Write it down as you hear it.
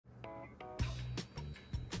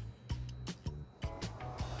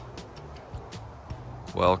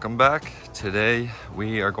Welcome back. Today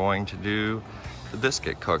we are going to do the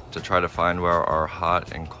biscuit cook to try to find where our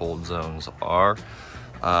hot and cold zones are.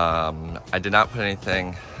 I did not put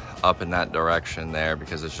anything up in that direction there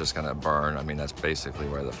because it's just gonna burn. I mean, that's basically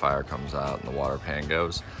where the fire comes out and the water pan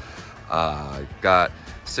goes. Got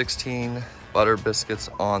 16 butter biscuits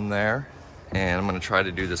on there, and I'm gonna try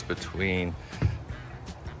to do this between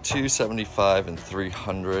 275 and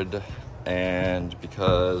 300, and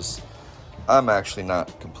because I'm actually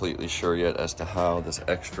not completely sure yet as to how this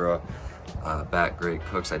extra back grate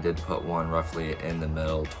cooks. I did put one roughly in the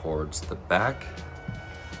middle towards the back.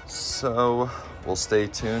 So we'll stay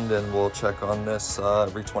tuned and we'll check on this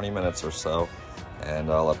every 20 minutes or so,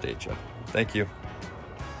 and I'll update you. Thank you.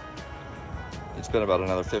 It's been about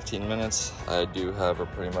another 15 minutes. I do have her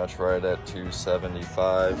pretty much right at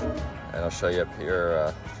 275, and I'll show you up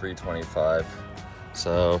here 325.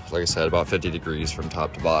 So like I said, about 50 degrees from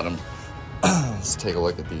top to bottom. Let's take a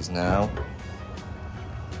look at these now.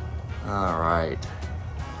 All right,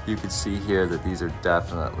 you can see here that these are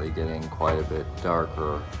definitely getting quite a bit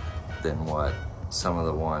darker than what some of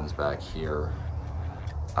the ones back here.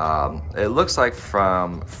 It looks like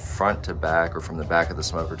from front to back, or from the back of the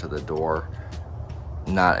smoker to the door,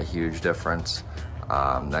 not a huge difference.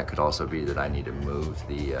 That could also be that I need to move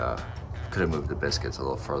the, could have moved the biscuits a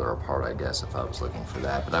little further apart, I guess, if I was looking for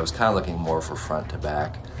that. But I was kind of looking more for front to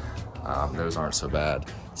back. Those aren't so bad.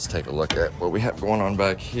 Let's take a look at what we have going on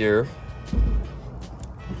back here.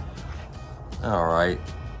 All right,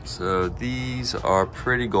 so these are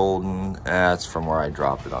pretty golden. That's from where I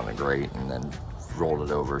dropped it on the grate and then rolled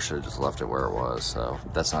it over. Should have just left it where it was. So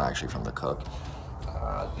that's not actually from the cook.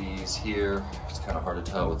 These here, it's kind of hard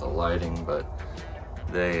to tell with the lighting, but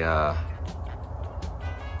they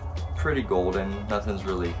pretty golden. Nothing's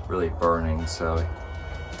really burning. So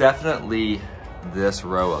definitely this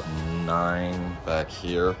row of 9 back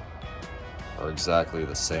here are exactly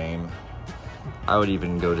the same. I would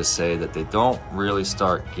even go to say that they don't really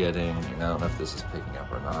start getting, I don't know if this is picking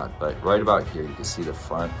up or not, but right about here you can see the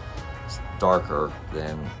front is darker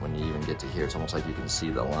than when you even get to here. It's almost like you can see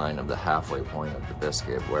the line of the halfway point of the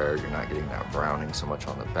biscuit, where you're not getting that browning so much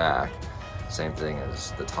on the back. Same thing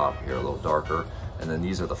as the top here, a little darker. And then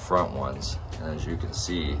these are the front ones, and as you can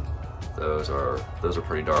see, those are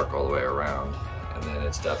pretty dark all the way around. And then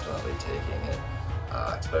it's definitely taking it,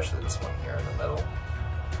 especially this one here in the middle,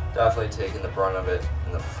 definitely taking the brunt of it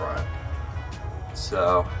in the front.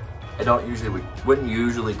 So I wouldn't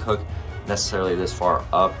usually cook necessarily this far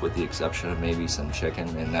up, with the exception of maybe some chicken,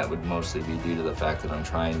 and that would mostly be due to the fact that I'm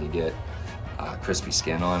trying to get crispy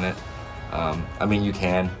skin on it. I mean, you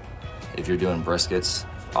can, if you're doing briskets,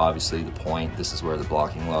 obviously the point, this is where the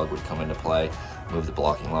blocking log would come into play. Move the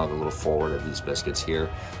blocking log a little forward of these biscuits here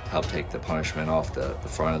to help take the punishment off the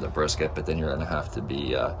front of the brisket, but then you're gonna have to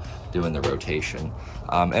be doing the rotation.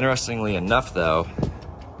 Interestingly enough though,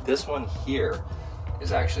 this one here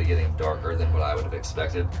is actually getting darker than what I would have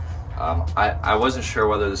expected. I wasn't sure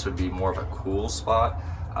whether this would be more of a cool spot.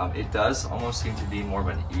 It does almost seem to be more of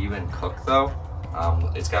an even cook though.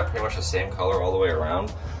 It's got pretty much the same color all the way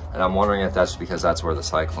around. And I'm wondering if that's because that's where the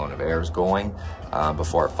cyclone of air is going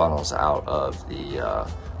before it funnels out of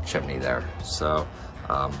the chimney there. So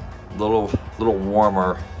little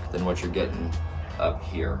warmer than what you're getting up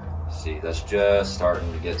here. See, that's just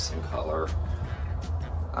starting to get some color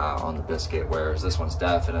on the biscuit, whereas this one's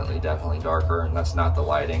definitely darker, and that's not the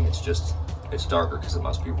lighting. It's darker because it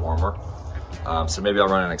must be warmer. So maybe I'll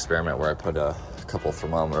run an experiment where I put a couple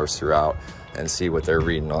thermometers throughout and see what they're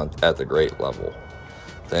reading on at the grate level.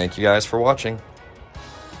 Thank you guys for watching.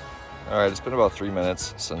 All right, it's been about 3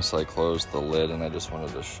 minutes since I closed the lid, and I just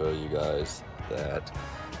wanted to show you guys that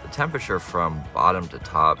the temperature from bottom to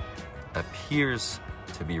top appears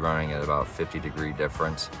to be running at about 50-degree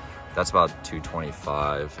difference. That's about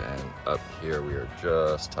 225, and up here we are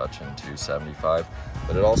just touching 275,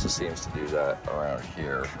 but it also seems to do that around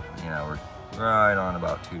here. You know, we're right on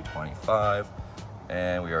about 225,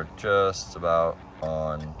 and we are just about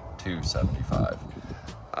on 275.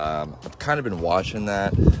 I've kind of been watching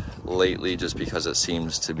that lately just because it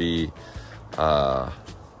seems to be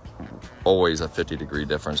always a 50-degree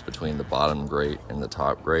difference between the bottom grate and the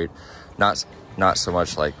top grate. Not so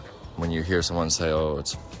much like when you hear someone say, oh,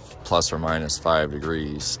 it's plus or minus 5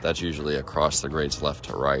 degrees. That's usually across the grates left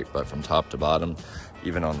to right, but from top to bottom,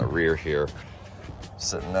 even on the rear here,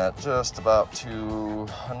 sitting at just about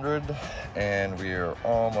 200, and we are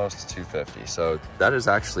almost 250. So that is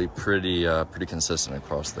actually pretty consistent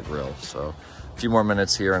across the grill. So a few more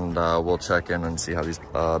minutes here, and we'll check in and see how these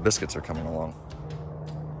biscuits are coming along.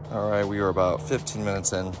 All right, we are about 15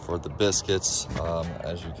 minutes in for the biscuits.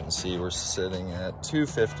 As you can see, we're sitting at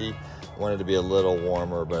 250. Wanted to be a little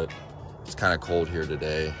warmer, but it's kind of cold here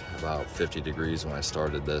today, about 50 degrees when I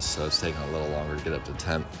started this, so it's taking a little longer to get up to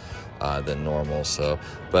temp than normal. So,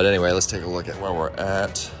 but anyway, let's take a look at where we're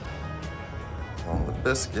at on the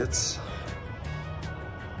biscuits.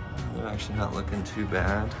 They're actually not looking too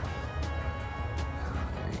bad.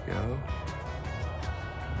 There you go.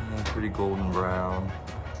 Yeah, pretty golden brown.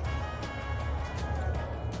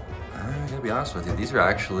 I gotta be honest with you, these are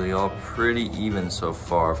actually all pretty even so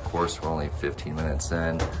far. Of course, we're only 15 minutes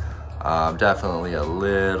in. Definitely a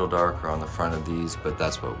little darker on the front of these, but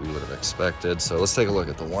that's what we would have expected. So let's take a look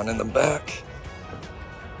at the one in the back.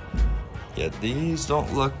 Yeah, these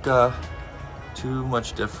don't look too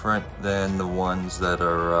much different than the ones that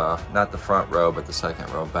are not the front row, but the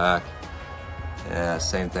second row back. Yeah,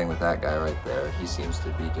 same thing with that guy right there. He seems to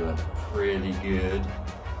be doing pretty good.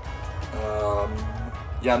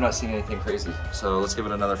 Yeah, I'm not seeing anything crazy. So let's give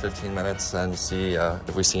it another 15 minutes and see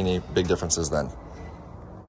if we see any big differences then.